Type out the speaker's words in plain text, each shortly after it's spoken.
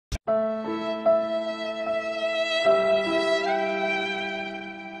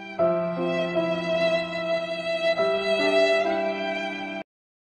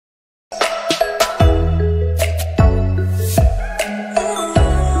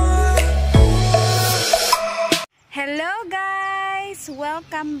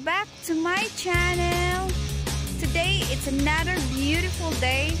welcome back to my channel. Today it's another beautiful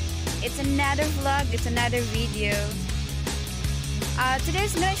day. It's another vlog, it's another video.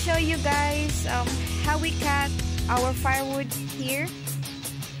 Today's gonna show you guys how we cut our firewood here.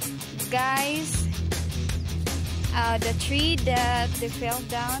 Guys, the tree that they fell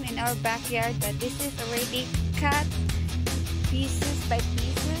down in our backyard, but this is already cut pieces by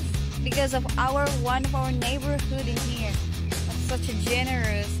pieces because of one of our neighborhood in here. Such a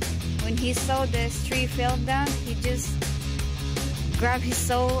generous. When he saw this tree fell down, he just grabbed his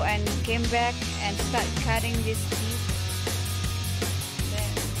saw and came back and started cutting this piece.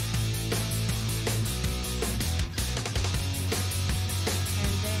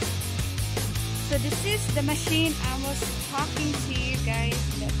 So this is the machine I was talking to you guys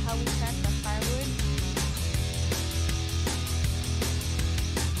about how we cut